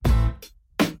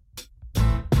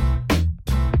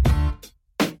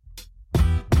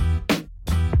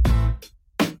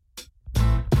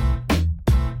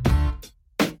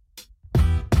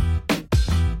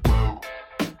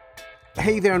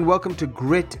Hey there and welcome to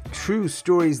Grit, True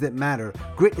Stories That Matter.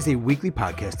 Grit is a weekly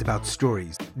podcast about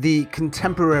stories. The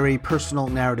contemporary personal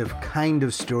narrative kind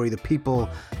of story, the people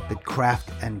that craft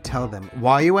and tell them.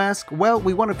 Why, you ask? Well,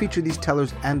 we want to feature these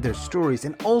tellers and their stories,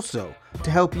 and also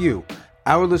to help you,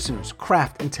 our listeners,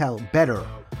 craft and tell better,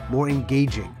 more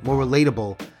engaging, more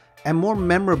relatable, and more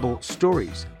memorable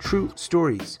stories. True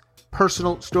stories.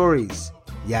 Personal stories.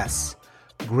 Yes.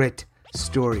 Grit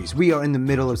Stories. We are in the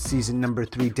middle of season number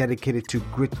 3 dedicated to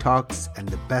Grit Talks and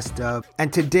the best of.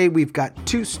 And today we've got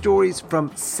 2 stories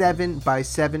from 7 by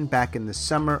 7 back in the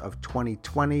summer of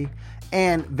 2020.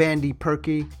 Anne Vandy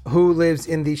Perky, who lives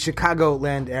in the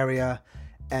Chicagoland area,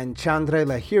 and Chandra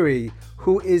Lahiri,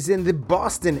 who is in the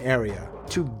Boston area.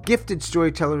 2 gifted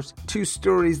storytellers, 2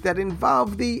 stories that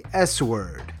involve the S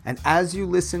word. And as you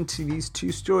listen to these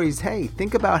 2 stories, hey,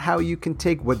 think about how you can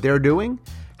take what they're doing,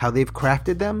 how they've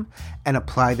crafted them, and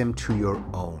apply them to your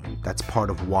own. That's part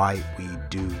of why we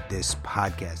do this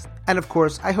podcast. And of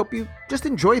course, I hope you just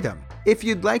enjoy them. If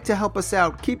you'd like to help us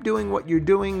out, keep doing what you're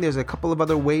doing. There's a couple of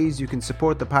other ways you can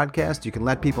support the podcast. You can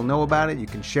let people know about it. You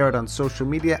can share it on social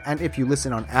media. And if you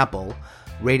listen on Apple,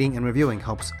 rating and reviewing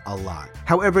helps a lot.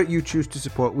 However you choose to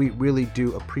support, we really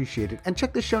do appreciate it. And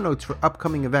check the show notes for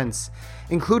upcoming events,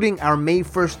 including our May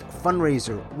 1st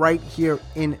fundraiser right here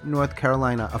in North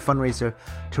Carolina, a fundraiser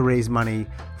to raise money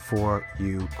for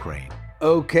Ukraine.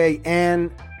 Okay,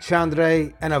 Anne,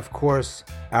 Chandra, and of course,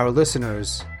 our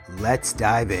listeners, let's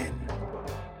dive in.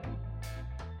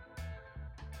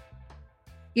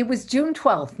 It was June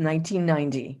 12th,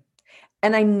 1990.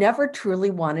 And I never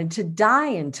truly wanted to die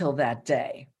until that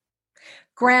day.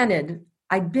 Granted,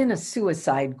 I'd been a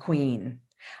suicide queen.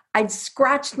 I'd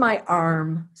scratched my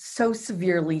arm so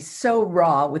severely, so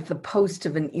raw with the post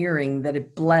of an earring that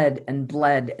it bled and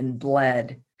bled and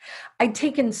bled. I'd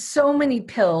taken so many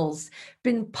pills,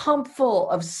 been pumped full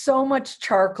of so much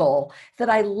charcoal that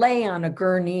I lay on a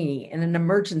gurney in an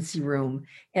emergency room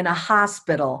in a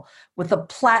hospital with a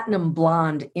platinum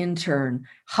blonde intern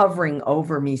hovering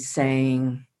over me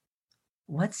saying,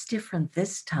 "What's different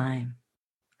this time?"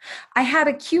 I had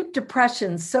acute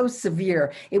depression so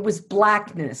severe it was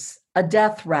blackness, a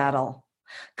death rattle,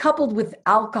 coupled with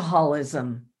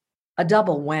alcoholism, a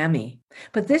double whammy.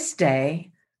 But this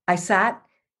day, I sat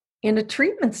in a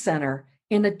treatment center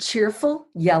in a cheerful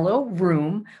yellow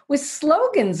room with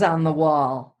slogans on the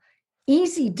wall.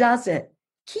 Easy does it.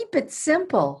 Keep it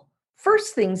simple.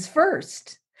 First things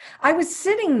first. I was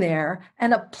sitting there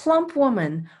and a plump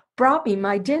woman brought me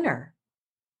my dinner.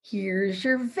 Here's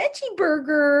your veggie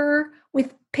burger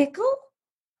with pickle,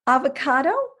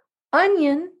 avocado,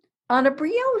 onion on a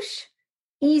brioche.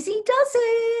 Easy does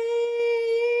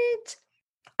it.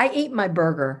 I ate my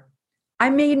burger. I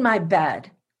made my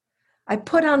bed. I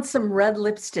put on some red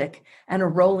lipstick and a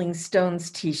Rolling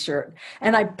Stones t-shirt,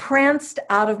 and I pranced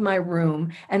out of my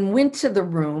room and went to the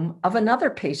room of another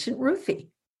patient,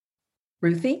 Ruthie.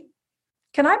 "Ruthie,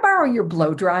 can I borrow your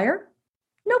blow dryer?"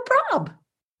 "No prob."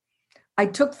 I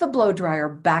took the blow dryer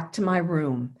back to my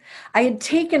room. I had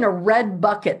taken a red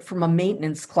bucket from a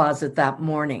maintenance closet that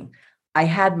morning. I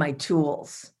had my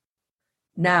tools.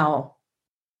 Now,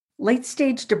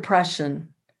 late-stage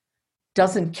depression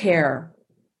doesn't care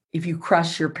if you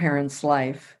crush your parents'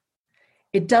 life.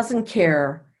 It doesn't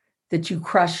care that you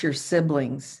crush your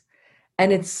siblings.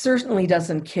 And it certainly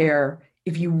doesn't care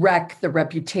if you wreck the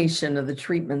reputation of the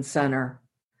treatment center.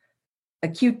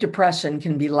 Acute depression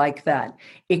can be like that.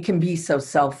 It can be so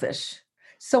selfish.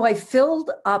 So I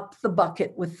filled up the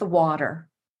bucket with the water.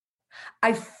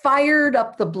 I fired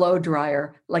up the blow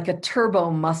dryer like a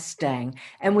turbo Mustang,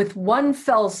 and with one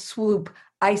fell swoop,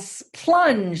 I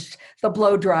plunged the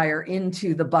blow dryer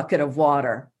into the bucket of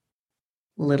water.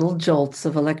 Little jolts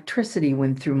of electricity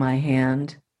went through my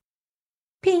hand.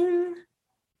 Ping,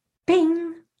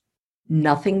 ping.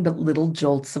 Nothing but little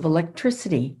jolts of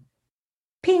electricity.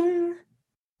 Ping,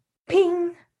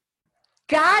 ping.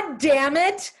 God damn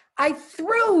it! I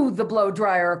threw the blow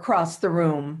dryer across the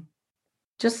room.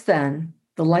 Just then,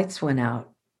 the lights went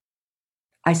out.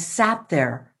 I sat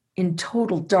there in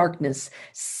total darkness,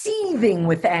 seething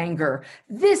with anger.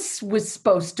 This was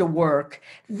supposed to work.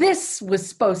 This was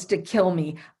supposed to kill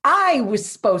me. I was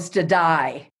supposed to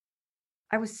die.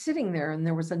 I was sitting there and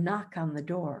there was a knock on the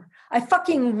door. I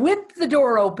fucking whipped the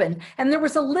door open and there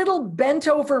was a little bent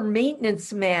over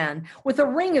maintenance man with a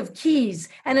ring of keys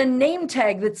and a name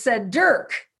tag that said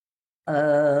Dirk.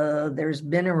 There's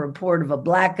been a report of a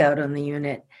blackout on the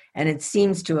unit and it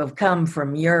seems to have come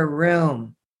from your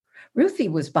room. Ruthie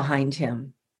was behind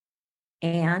him.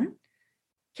 "Anne,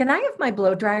 can I have my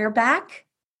blow dryer back?"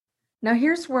 Now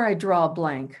here's where I draw a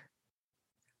blank.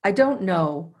 I don't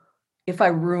know if I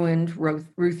ruined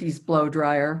Ruthie's blow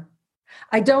dryer.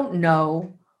 I don't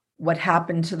know what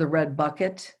happened to the red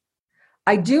bucket.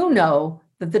 I do know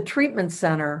that the treatment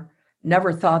center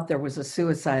never thought there was a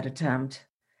suicide attempt,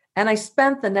 and I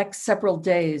spent the next several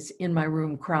days in my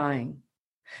room crying.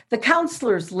 The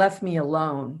counselors left me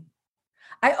alone.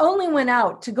 I only went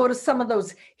out to go to some of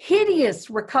those hideous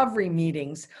recovery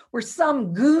meetings where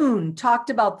some goon talked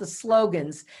about the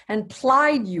slogans and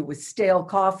plied you with stale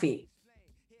coffee.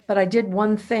 But I did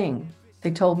one thing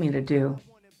they told me to do.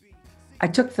 I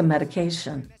took the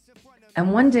medication,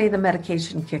 and one day the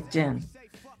medication kicked in.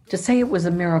 To say it was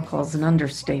a miracle is an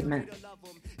understatement.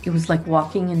 It was like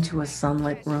walking into a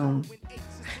sunlit room.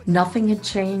 Nothing had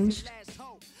changed,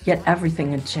 yet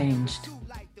everything had changed.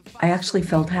 I actually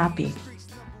felt happy.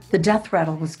 The death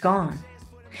rattle was gone.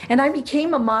 And I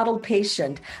became a model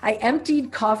patient. I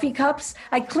emptied coffee cups.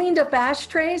 I cleaned up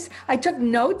ashtrays. I took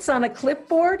notes on a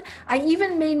clipboard. I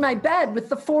even made my bed with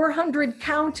the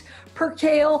 400-count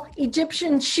percale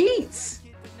Egyptian sheets.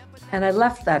 And I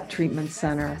left that treatment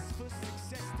center,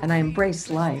 and I embraced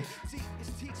life.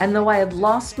 And though I had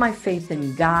lost my faith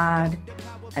in God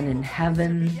and in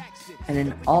heaven and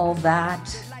in all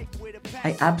that,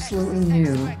 I absolutely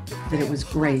knew that it was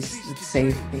grace that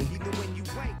saved me.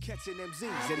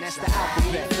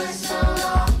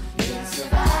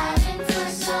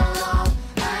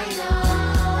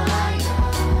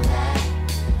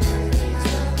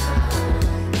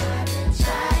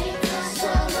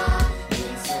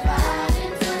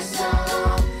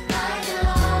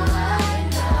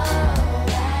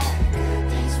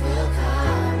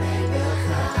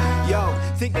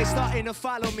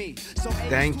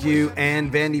 Thank you, Ann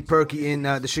Vandy Perky in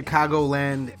the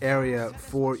Chicagoland area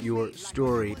for your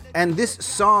story. And this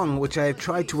song, which I have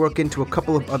tried to work into a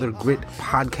couple of other Grit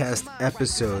podcast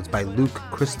episodes by Luke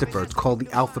Christopher, it's called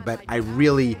The Alphabet. I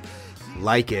really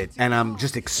like it, and I'm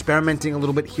just experimenting a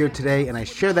little bit here today, and I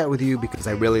share that with you because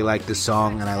I really like the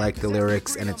song and I like the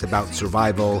lyrics, and it's about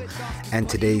survival. And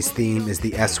today's theme is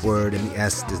the S word, and the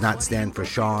S does not stand for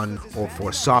Sean or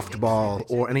for softball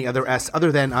or any other S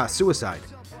other than suicide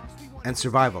and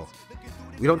survival.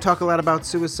 We don't talk a lot about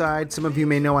suicide. Some of you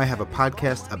may know I have a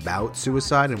podcast about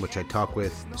suicide in which I talk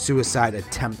with suicide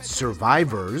attempt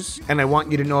survivors, and I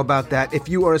want you to know about that. If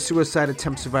you are a suicide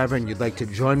attempt survivor and you'd like to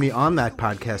join me on that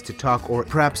podcast to talk or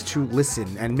perhaps to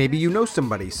listen, and maybe you know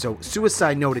somebody, so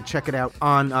Suicide Noted, check it out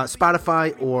on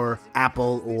Spotify or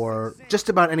Apple or just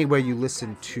about anywhere you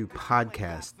listen to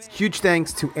podcasts. Huge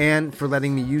thanks to Anne for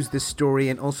letting me use this story,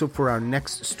 and also for our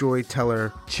next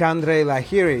storyteller, Chandra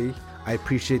Lahiri. I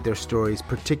appreciate their stories,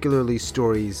 particularly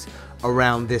stories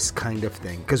around this kind of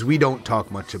thing, because we don't talk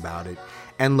much about it.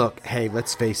 And look, hey,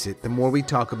 let's face it, the more we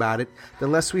talk about it, the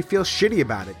less we feel shitty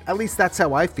about it. At least that's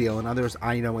how I feel, and others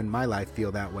I know in my life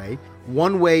feel that way.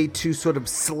 One way to sort of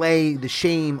slay the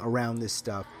shame around this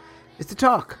stuff is to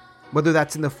talk, whether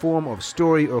that's in the form of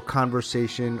story or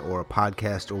conversation or a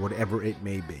podcast or whatever it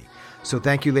may be. So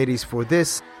thank you, ladies, for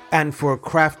this, and for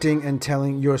crafting and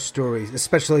telling your stories,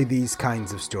 especially these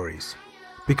kinds of stories,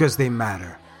 because they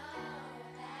matter.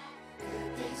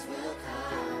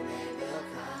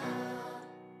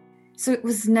 So it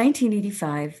was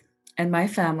 1985, and my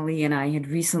family and I had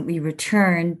recently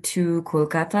returned to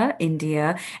Kolkata,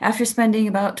 India, after spending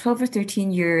about 12 or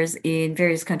 13 years in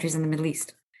various countries in the Middle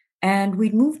East. And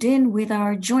we'd moved in with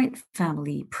our joint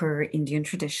family per Indian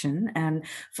tradition. And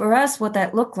for us, what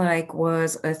that looked like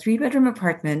was a 3-bedroom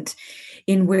apartment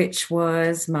in which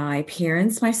was my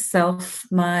parents, myself,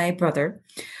 my brother,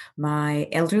 my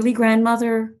elderly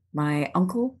grandmother, my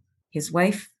uncle, his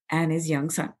wife, and his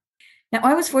young son. Now,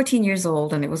 I was 14 years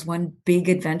old, and it was one big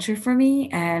adventure for me,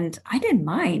 and I didn't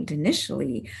mind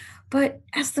initially. But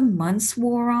as the months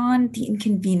wore on, the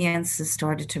inconveniences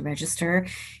started to register,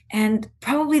 and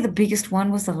probably the biggest one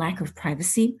was the lack of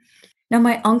privacy. Now,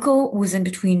 my uncle was in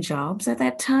between jobs at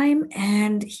that time,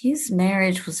 and his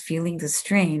marriage was feeling the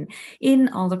strain in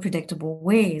all the predictable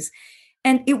ways.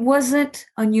 And it wasn't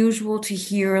unusual to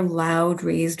hear loud,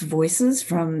 raised voices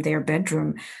from their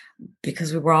bedroom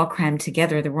because we were all crammed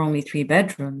together. There were only 3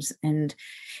 bedrooms. And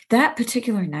that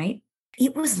particular night,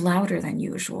 it was louder than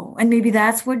usual. And maybe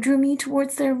that's what drew me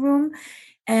towards their room.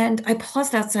 And I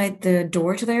paused outside the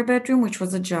door to their bedroom, which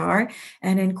was ajar.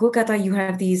 And in Kolkata, you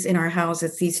have these in our house,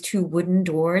 it's these 2 wooden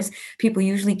doors. People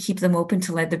usually keep them open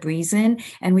to let the breeze in.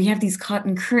 And we have these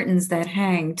cotton curtains that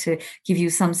hang to give you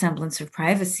some semblance of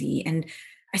privacy. And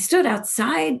I stood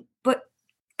outside, but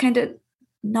kind of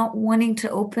not wanting to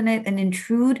open it and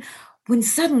intrude, when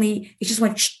suddenly it just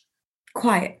went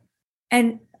quiet.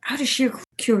 And out of sheer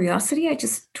curiosity, I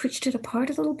just twitched it apart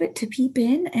a little bit to peep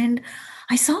in, and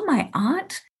I saw my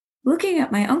aunt looking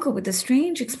at my uncle with a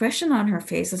strange expression on her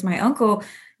face as my uncle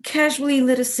casually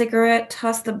lit a cigarette,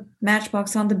 tossed the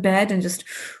matchbox on the bed, and just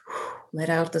let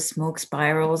out the smoke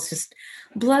spirals, just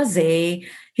blasé.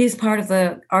 His part of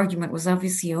the argument was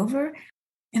obviously over.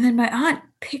 And then my aunt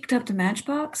picked up the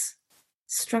matchbox,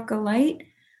 struck a light,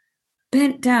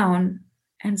 bent down,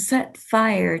 and set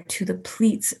fire to the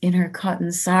pleats in her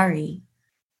cotton sari,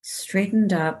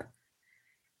 straightened up,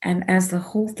 and as the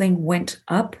whole thing went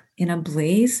up in a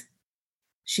blaze,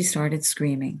 she started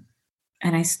screaming.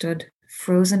 And I stood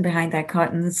frozen behind that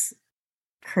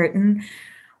curtain,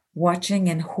 watching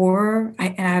in horror.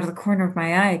 And out of the corner of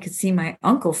my eye, I could see my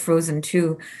uncle frozen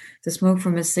too. The smoke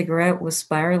from his cigarette was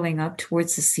spiraling up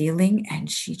towards the ceiling, and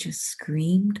she just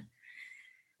screamed.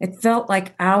 It felt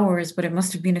like hours, but it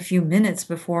must have been a few minutes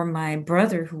before my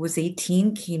brother, who was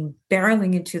 18, came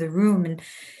barreling into the room, and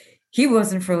he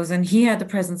wasn't frozen. He had the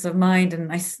presence of mind,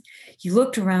 and he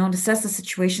looked around, assessed the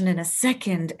situation in a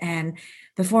second, and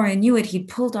before I knew it, he'd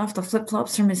pulled off the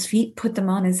flip-flops from his feet, put them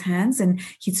on his hands, and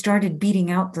he'd started beating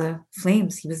out the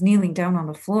flames. He was kneeling down on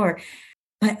the floor.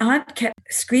 My aunt kept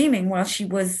screaming while she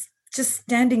was just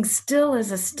standing still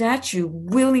as a statue,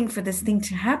 willing for this thing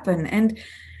to happen. And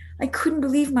I couldn't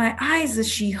believe my eyes as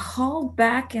she hauled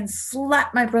back and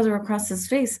slapped my brother across his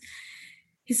face.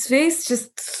 His face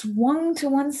just swung to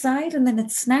one side and then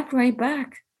it snapped right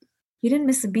back. He didn't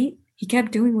miss a beat. He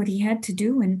kept doing what he had to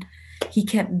do, and he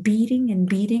kept beating and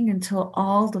beating until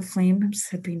all the flames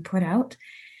had been put out.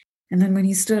 And then when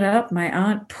he stood up, my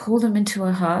aunt pulled him into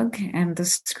a hug, and the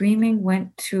screaming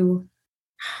went to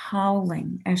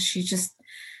howling as she just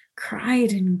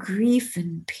cried in grief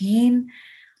and pain.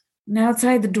 And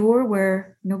outside the door,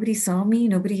 where nobody saw me,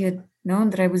 nobody had known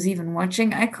that I was even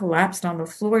watching, I collapsed on the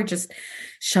floor, just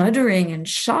shuddering in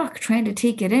shock, trying to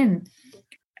take it in.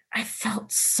 I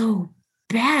felt so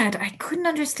bad. I couldn't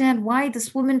understand why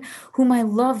this woman whom I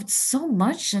loved so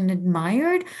much and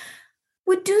admired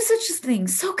would do such a thing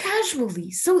so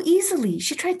casually, so easily.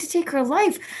 She tried to take her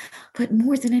life. But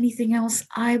more than anything else,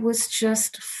 I was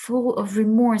just full of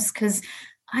remorse because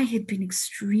I had been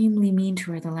extremely mean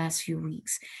to her the last few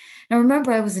weeks. Now,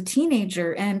 remember, I was a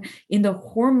teenager, and in the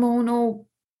hormonal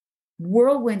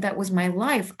whirlwind that was my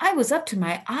life, I was up to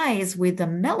my eyes with the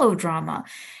melodrama,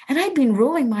 and I'd been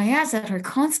rolling my ass at her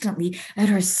constantly, at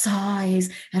her sighs,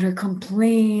 at her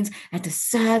complaints, at the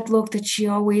sad look that she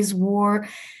always wore.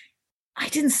 I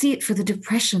didn't see it for the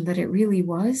depression that it really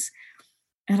was.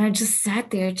 And I just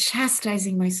sat there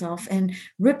chastising myself and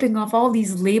ripping off all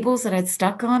these labels that I'd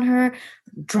stuck on her: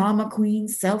 drama queen,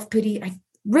 self-pity. I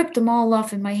ripped them all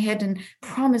off in my head and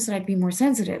promised that I'd be more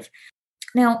sensitive.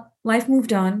 Now, life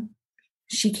moved on.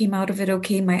 She came out of it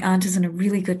okay. My aunt is in a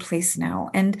really good place now.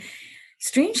 And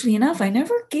strangely enough, I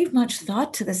never gave much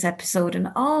thought to this episode and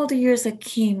all the years that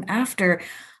came after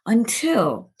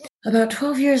until about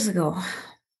 12 years ago,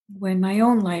 when my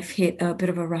own life hit a bit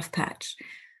of a rough patch.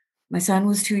 My son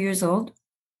was 2 years old.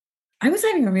 I was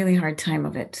having a really hard time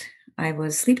of it. I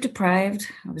was sleep deprived.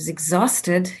 I was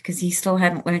exhausted because he still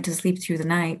hadn't learned to sleep through the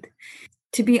night.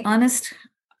 To be honest,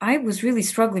 I was really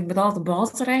struggling with all the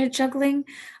balls that I had juggling.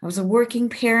 I was a working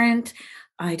parent.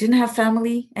 I didn't have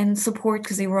family and support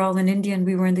because they were all in India and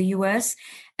we were in the US.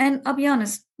 And I'll be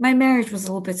honest, my marriage was a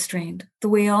little bit strained, the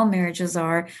way all marriages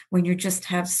are when you just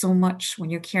have so much, when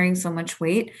you're carrying so much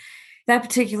weight. That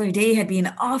particular day had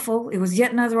been awful. It was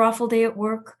yet another awful day at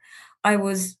work. I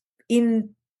was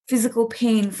in physical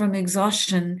pain from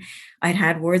exhaustion. I'd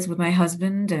had words with my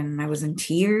husband and I was in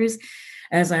tears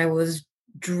as I was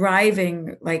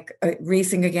driving, like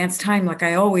racing against time, like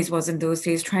I always was in those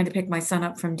days, trying to pick my son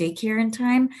up from daycare in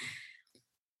time.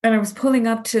 And I was pulling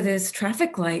up to this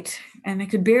traffic light and I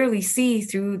could barely see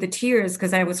through the tears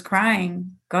because I was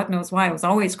crying. God knows why. I was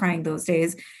always crying those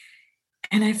days.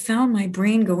 And I found my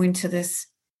brain go into this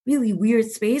really weird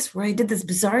space where I did this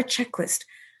bizarre checklist.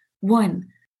 1,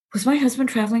 was my husband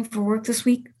traveling for work this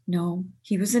week? No,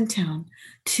 he was in town.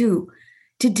 2,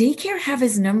 did daycare have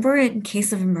his number in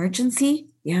case of emergency?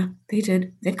 Yeah, they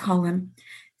did. They'd call him.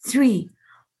 3,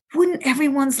 wouldn't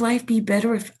everyone's life be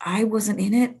better if I wasn't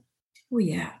in it? Oh,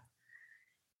 yeah.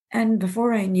 And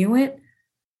before I knew it,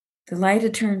 the light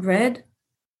had turned red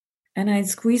and I'd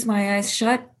squeezed my eyes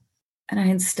shut and I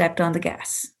had stepped on the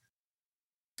gas.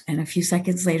 And a few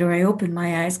seconds later, I opened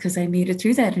my eyes because I made it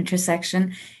through that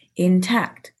intersection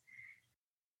intact.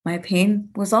 My pain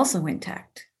was also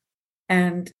intact.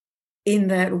 And in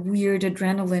that weird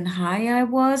adrenaline high I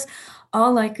was,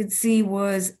 all I could see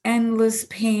was endless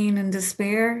pain and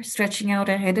despair stretching out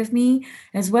ahead of me,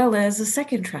 as well as a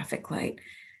second traffic light.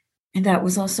 And that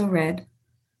was also red.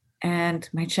 And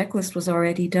my checklist was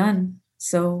already done.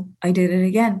 So I did it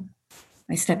again.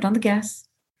 I stepped on the gas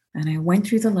and I went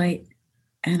through the light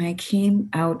and I came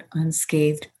out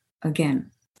unscathed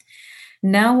again.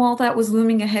 Now all that was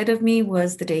looming ahead of me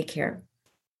was the daycare.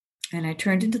 And I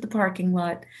turned into the parking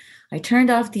lot. I turned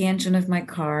off the engine of my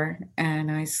car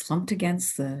and I slumped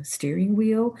against the steering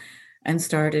wheel and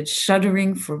started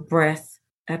shuddering for breath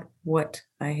at what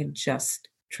I had just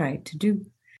tried to do.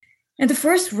 And the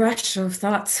first rush of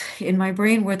thoughts in my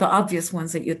brain were the obvious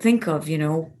ones that you think of,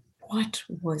 what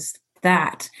was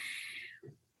that?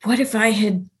 What if I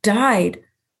had died?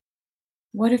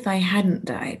 What if I hadn't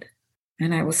died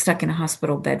and I was stuck in a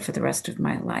hospital bed for the rest of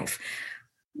my life?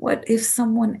 What if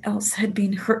someone else had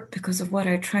been hurt because of what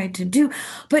I tried to do?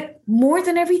 But more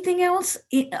than everything else,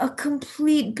 in a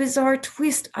complete bizarre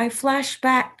twist, I flashed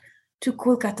back to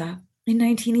Kolkata in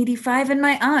 1985 and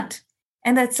my aunt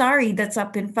and that sari that's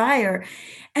up in fire.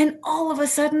 And all of a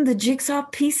sudden, the jigsaw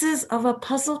pieces of a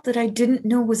puzzle that I didn't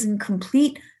know was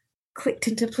incomplete clicked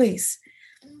into place.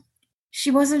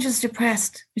 She wasn't just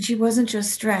depressed, and she wasn't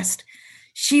just stressed.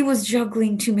 She was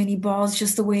juggling too many balls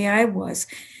just the way I was.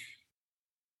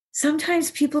 Sometimes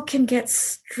people can get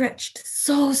stretched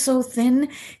so thin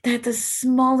that the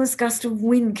smallest gust of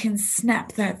wind can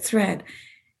snap that thread.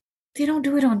 They don't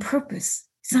do it on purpose.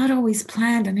 It's not always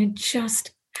planned, and it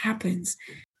just happens.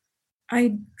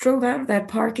 I drove out of that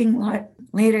parking lot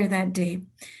later that day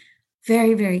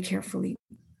very, very carefully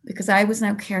because I was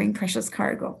now carrying precious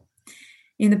cargo.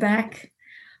 In the back,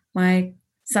 my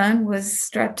son was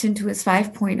strapped into his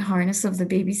 5-point harness of the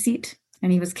baby seat,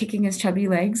 and he was kicking his chubby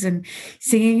legs and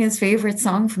singing his favorite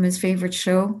song from his favorite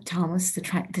show, Thomas the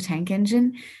Tank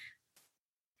Engine.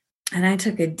 And I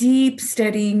took a deep,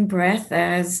 steadying breath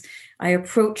as I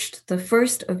approached the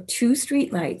first of 2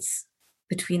 streetlights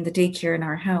between the daycare and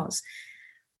our house.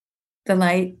 The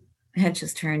light had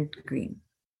just turned green.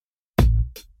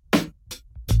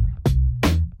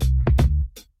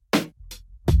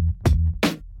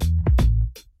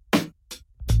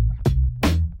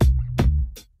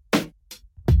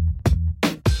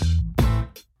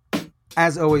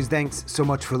 As always, thanks so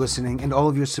much for listening and all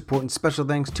of your support, and special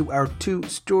thanks to our 2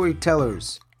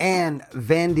 storytellers, Anne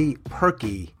Vandy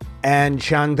Perky and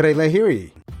Chandra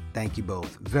Lahiri. Thank you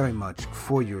both very much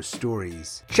for your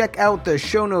stories. Check out the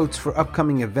show notes for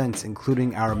upcoming events,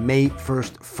 including our May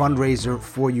 1st fundraiser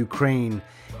for Ukraine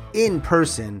in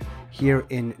person here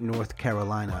in North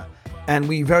Carolina. And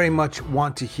we very much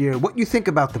want to hear what you think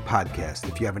about the podcast.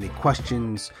 If you have any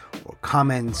questions or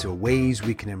comments or ways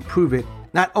we can improve it,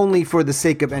 not only for the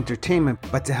sake of entertainment,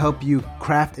 but to help you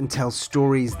craft and tell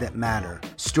stories that matter,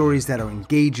 stories that are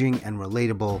engaging and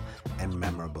relatable and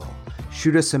memorable.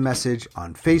 Shoot us a message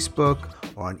on Facebook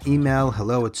or an email,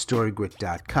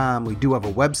 hello@storygrit.com. We do have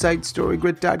a website,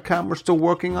 storygrit.com. We're still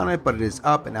working on it, but it is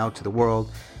up and out to the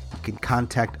world. You can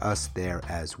contact us there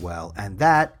as well. And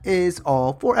that is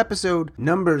all for episode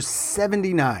number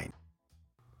 79.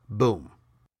 Boom.